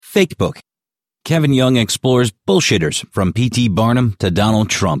Fake Book. Kevin Young explores bullshitters from P.T. Barnum to Donald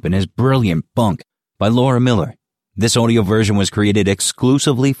Trump in his brilliant Bunk by Laura Miller. This audio version was created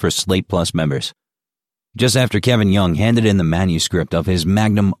exclusively for Slate Plus members. Just after Kevin Young handed in the manuscript of his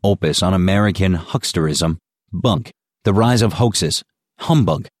magnum opus on American hucksterism, Bunk, The Rise of Hoaxes,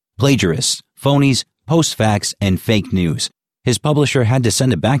 Humbug, Plagiarists, Phonies, Post-Facts, and Fake News, his publisher had to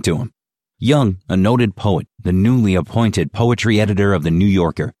send it back to him. Young, a noted poet, the newly appointed poetry editor of The New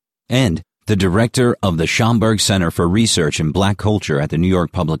Yorker, and the director of the Schomburg Center for Research in Black Culture at the New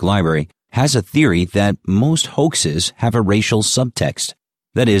York Public Library, has a theory that most hoaxes have a racial subtext.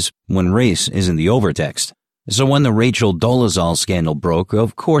 That is, when race is in the overtext. So when the Rachel Dolezal scandal broke,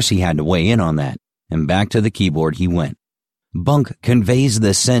 of course he had to weigh in on that, and back to the keyboard he went. Bunk conveys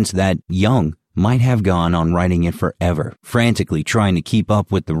the sense that Young might have gone on writing it forever, frantically trying to keep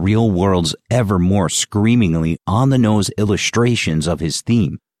up with the real world's ever more screamingly on-the-nose illustrations of his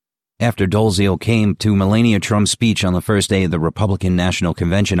theme. After Dolezal came to Melania Trump's speech on the first day of the Republican National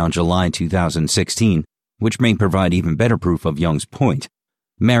Convention on July 2016, which may provide even better proof of Young's point,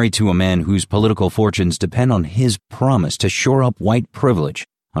 married to a man whose political fortunes depend on his promise to shore up white privilege,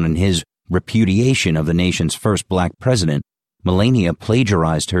 on his repudiation of the nation's first black president, Melania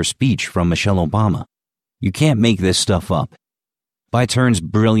plagiarized her speech from Michelle Obama. You can't make this stuff up. By turns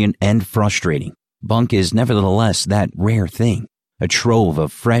brilliant and frustrating, Bunk is nevertheless that rare thing, a trove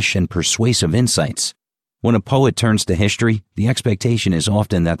of fresh and persuasive insights. When a poet turns to history, the expectation is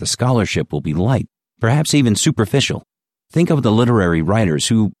often that the scholarship will be light, perhaps even superficial. Think of the literary writers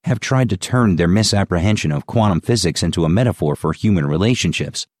who have tried to turn their misapprehension of quantum physics into a metaphor for human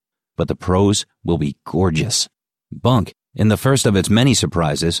relationships. But the prose will be gorgeous. Bunk, in the first of its many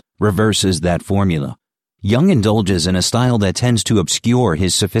surprises, reverses that formula. Young indulges in a style that tends to obscure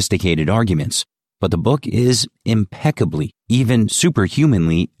his sophisticated arguments, but the book is impeccably, even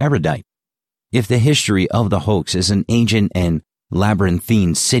superhumanly erudite. If the history of the hoax is an ancient and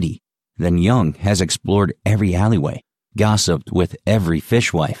labyrinthine city, then Young has explored every alleyway, gossiped with every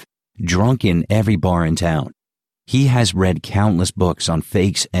fishwife, drunk in every bar in town. He has read countless books on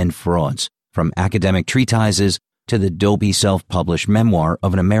fakes and frauds, from academic treatises to the dopey self-published memoir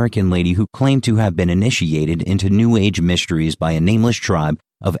of an American lady who claimed to have been initiated into New Age mysteries by a nameless tribe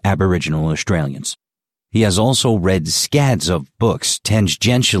of Aboriginal Australians. He has also read scads of books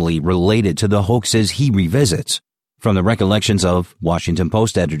tangentially related to the hoaxes he revisits, from the recollections of Washington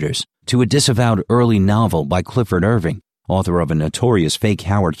Post editors to a disavowed early novel by Clifford Irving, author of a notorious fake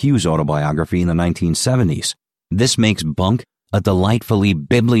Howard Hughes autobiography in the 1970s. This makes Bunk a delightfully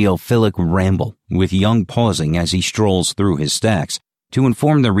bibliophilic ramble, with Young pausing as he strolls through his stacks to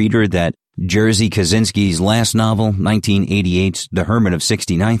inform the reader that Jerzy Kosinski's last novel, 1988's The Hermit of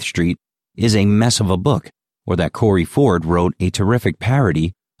 69th Street, is a mess of a book, or that Corey Ford wrote a terrific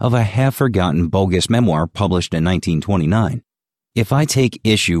parody of a half-forgotten bogus memoir published in 1929. If I take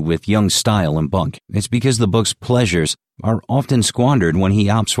issue with Young's style in Bunk, it's because the book's pleasures are often squandered when he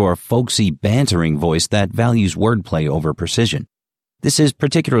opts for a folksy, bantering voice that values wordplay over precision. This is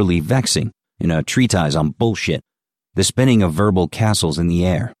particularly vexing in a treatise on bullshit, the spinning of verbal castles in the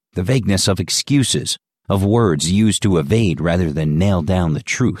air, the vagueness of excuses, of words used to evade rather than nail down the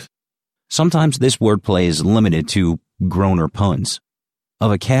truth. Sometimes this wordplay is limited to groaner puns.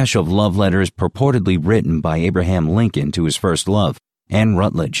 Of a cache of love letters purportedly written by Abraham Lincoln to his first love, Anne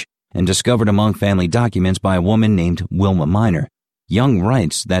Rutledge, and discovered among family documents by a woman named Wilma Minor, Young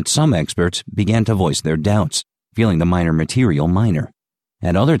writes that some experts began to voice their doubts, feeling the minor material minor.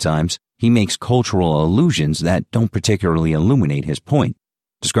 At other times, he makes cultural allusions that don't particularly illuminate his point,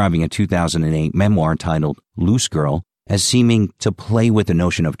 describing a 2008 memoir titled Loose Girl as seeming to play with the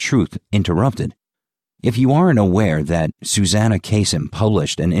notion of truth interrupted. If you aren't aware that Susanna Kaysen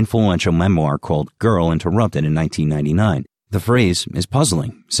published an influential memoir called Girl Interrupted in 1999, the phrase is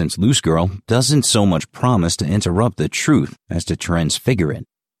puzzling, since Loose Girl doesn't so much promise to interrupt the truth as to transfigure it.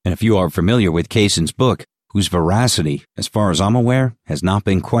 And if you are familiar with Kaysen's book, whose veracity, as far as I'm aware, has not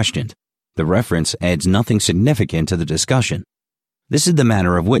been questioned, the reference adds nothing significant to the discussion. This is the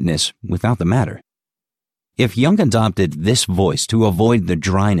matter of witness without the matter. If Young adopted this voice to avoid the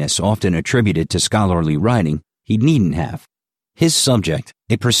dryness often attributed to scholarly writing, he needn't have. His subject,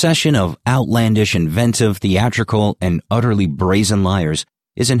 a procession of outlandish, inventive, theatrical, and utterly brazen liars,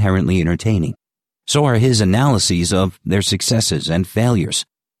 is inherently entertaining. So are his analyses of their successes and failures,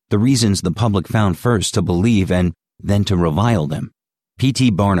 the reasons the public found first to believe and then to revile them.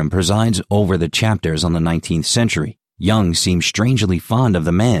 P.T. Barnum presides over the chapters on the 19th century. Young seems strangely fond of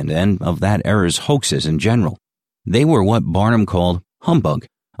the man and of that era's hoaxes in general. They were what Barnum called humbug,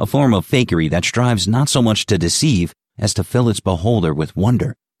 a form of fakery that strives not so much to deceive as to fill its beholder with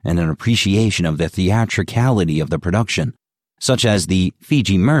wonder and an appreciation of the theatricality of the production, such as the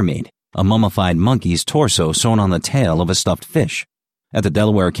Fiji Mermaid, a mummified monkey's torso sewn on the tail of a stuffed fish. At the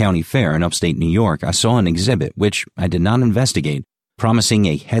Delaware County Fair in upstate New York, I saw an exhibit, which I did not investigate, promising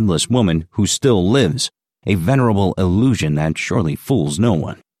a headless woman who still lives, a venerable illusion that surely fools no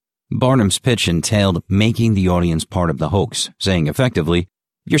one. Barnum's pitch entailed making the audience part of the hoax, saying effectively,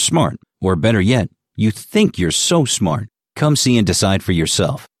 "You're smart," or better yet, "You think you're so smart. Come see and decide for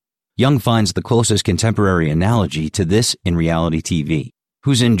yourself." Young finds the closest contemporary analogy to this in reality TV,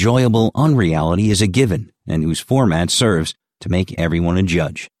 whose enjoyable unreality is a given and whose format serves to make everyone a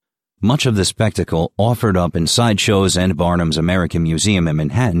judge. Much of the spectacle offered up in sideshows and Barnum's American Museum in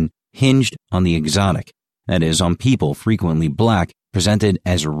Manhattan hinged on the exotic, that is, on people frequently black presented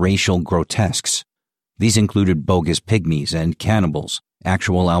as racial grotesques. These included bogus pygmies and cannibals,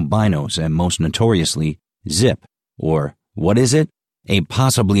 actual albinos, and most notoriously, Zip, or what is it? A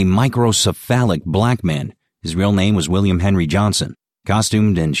possibly microcephalic black man. His real name was William Henry Johnson,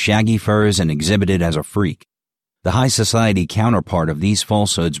 costumed in shaggy furs and exhibited as a freak. The high society counterpart of these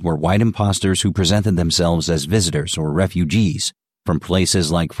falsehoods were white imposters who presented themselves as visitors or refugees from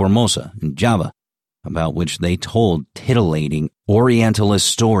places like Formosa and Java, about which they told titillating Orientalist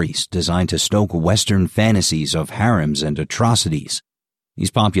stories designed to stoke Western fantasies of harems and atrocities.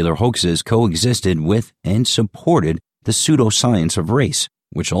 These popular hoaxes coexisted with and supported the pseudoscience of race,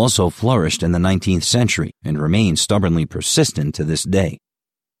 which also flourished in the 19th century and remains stubbornly persistent to this day.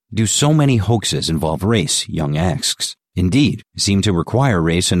 Do so many hoaxes involve race, Young asks? Indeed, seem to require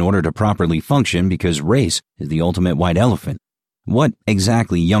race in order to properly function because race is the ultimate white elephant. What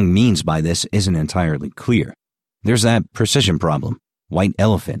exactly Young means by this isn't entirely clear. There's that precision problem. White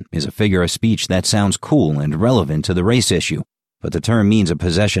elephant is a figure of speech that sounds cool and relevant to the race issue, but the term means a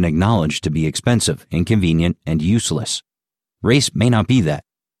possession acknowledged to be expensive, inconvenient, and useless. Race may not be that,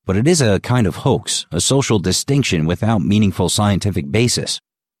 but it is a kind of hoax, a social distinction without meaningful scientific basis.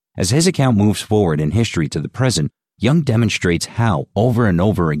 As his account moves forward in history to the present, Young demonstrates how, over and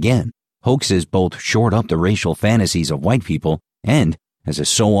over again, hoaxes both shored up the racial fantasies of white people and, as is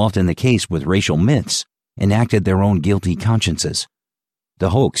so often the case with racial myths, enacted their own guilty consciences.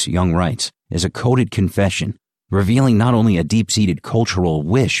 The hoax, Young writes, is a coded confession, revealing not only a deep-seated cultural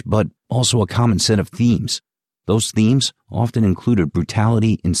wish, but also a common set of themes. Those themes often included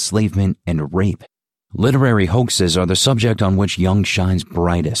brutality, enslavement, and rape. Literary hoaxes are the subject on which Young shines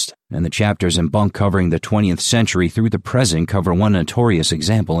brightest, and the chapters in Bunk covering the 20th century through the present cover one notorious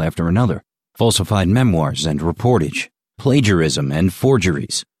example after another: falsified memoirs and reportage, plagiarism and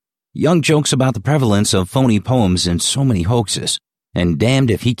forgeries. Young jokes about the prevalence of phony poems in so many hoaxes, and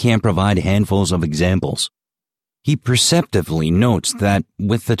damned if he can't provide handfuls of examples. He perceptively notes that,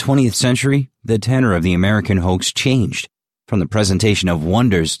 with the 20th century, the tenor of the American hoax changed. From the presentation of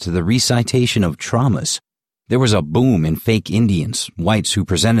wonders to the recitation of traumas, there was a boom in fake Indians, whites who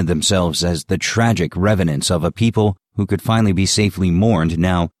presented themselves as the tragic revenants of a people who could finally be safely mourned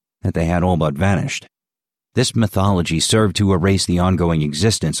now that they had all but vanished. This mythology served to erase the ongoing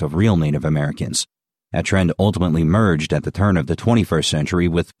existence of real Native Americans. That trend ultimately merged at the turn of the 21st century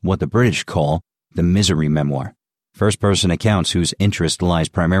with what the British call the misery memoir, first-person accounts whose interest lies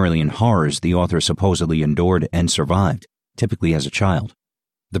primarily in horrors the author supposedly endured and survived, typically as a child.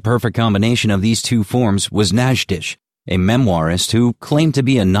 The perfect combination of these two forms was Najdish, a memoirist who claimed to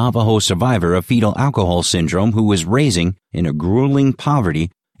be a Navajo survivor of fetal alcohol syndrome who was raising, in a grueling poverty,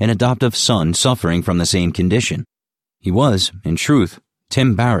 an adoptive son suffering from the same condition. He was, in truth,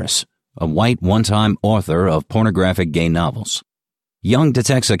 Tim Barris, a white one-time author of pornographic gay novels. Young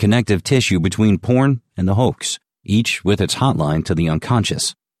detects a connective tissue between porn and the hoax, each with its hotline to the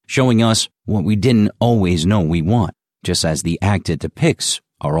unconscious, showing us what we didn't always know we want, just as the act it depicts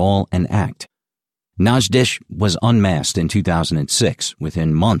are all an act. Najdish was unmasked in 2006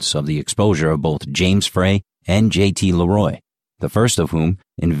 within months of the exposure of both James Frey and J.T. Leroy, the first of whom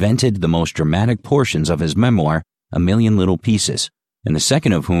invented the most dramatic portions of his memoir, A Million Little Pieces, and the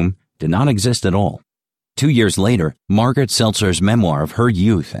second of whom did not exist at all. 2 years later, Margaret Seltzer's memoir of her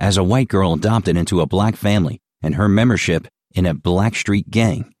youth as a white girl adopted into a black family and her membership in a Blackstreet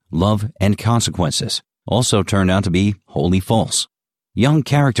gang, Love and Consequences, also turned out to be wholly false. Young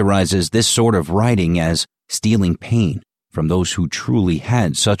characterizes this sort of writing as stealing pain from those who truly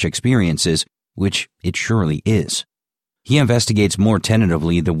had such experiences, which it surely is. He investigates more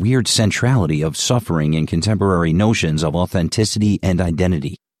tentatively the weird centrality of suffering in contemporary notions of authenticity and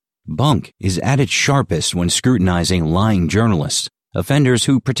identity. Bunk is at its sharpest when scrutinizing lying journalists, offenders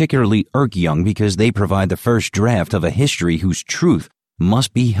who particularly irk Young because they provide the first draft of a history whose truth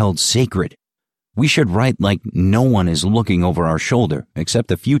must be held sacred. We should write like no one is looking over our shoulder except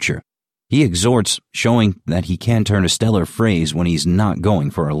the future. He exhorts, showing that he can turn a stellar phrase when he's not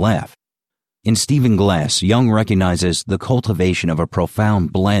going for a laugh. In Stephen Glass, Young recognizes the cultivation of a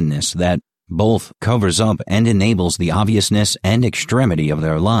profound blandness that both covers up and enables the obviousness and extremity of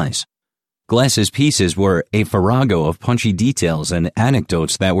their lies. Glass's pieces were a farrago of punchy details and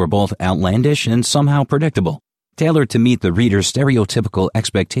anecdotes that were both outlandish and somehow predictable, tailored to meet the reader's stereotypical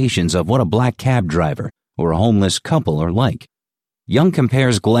expectations of what a black cab driver or a homeless couple are like. Young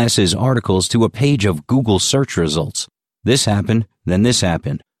compares Glass's articles to a page of Google search results. This happened, then this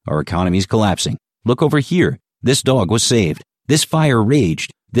happened. Our economy's collapsing. Look over here. This dog was saved. This fire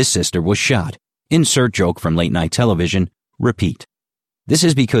raged. This sister was shot. Insert joke from late-night television. Repeat. This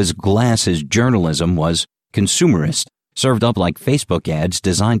is because Glass's journalism was consumerist, served up like Facebook ads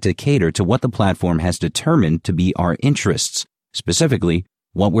designed to cater to what the platform has determined to be our interests, specifically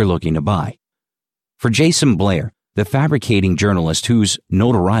what we're looking to buy. For Jason Blair, the fabricating journalist whose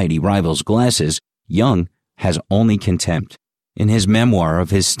notoriety rivals Glass's, Young has only contempt. In his memoir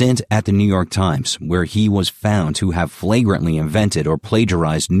of his stint at the New York Times, where he was found to have flagrantly invented or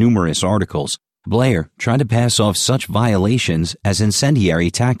plagiarized numerous articles, Blair tried to pass off such violations as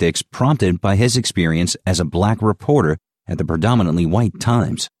incendiary tactics prompted by his experience as a black reporter at the predominantly white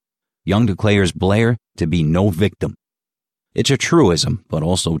Times. Young declares Blair to be no victim. It's a truism, but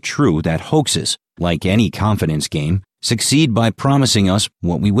also true that hoaxes, like any confidence game, succeed by promising us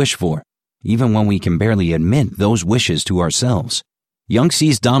what we wish for, even when we can barely admit those wishes to ourselves. Young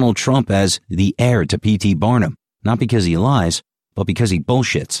sees Donald Trump as the heir to P.T. Barnum, not because he lies, but because he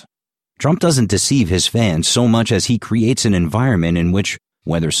bullshits. Trump doesn't deceive his fans so much as he creates an environment in which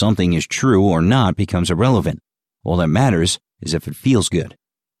whether something is true or not becomes irrelevant. All that matters is if it feels good.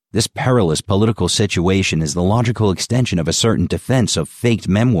 This perilous political situation is the logical extension of a certain defense of faked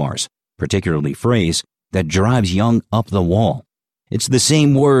memoirs, particularly phrase, that drives Young up the wall. It's the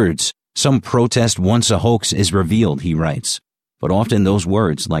same words. Some protest once a hoax is revealed, he writes. But often those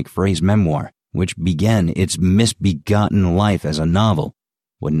words, like phrase memoir, which began its misbegotten life as a novel,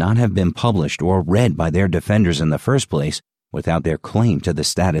 would not have been published or read by their defenders in the first place without their claim to the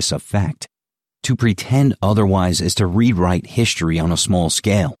status of fact. To pretend otherwise is to rewrite history on a small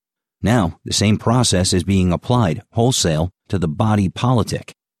scale. Now, the same process is being applied wholesale to the body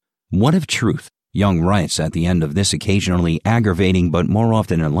politic. What if truth, Young writes at the end of this occasionally aggravating but more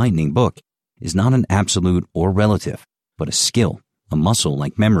often enlightening book, is not an absolute or relative, but a skill, a muscle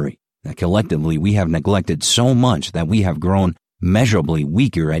like memory, that collectively we have neglected so much that we have grown measurably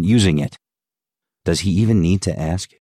weaker at using it? Does he even need to ask?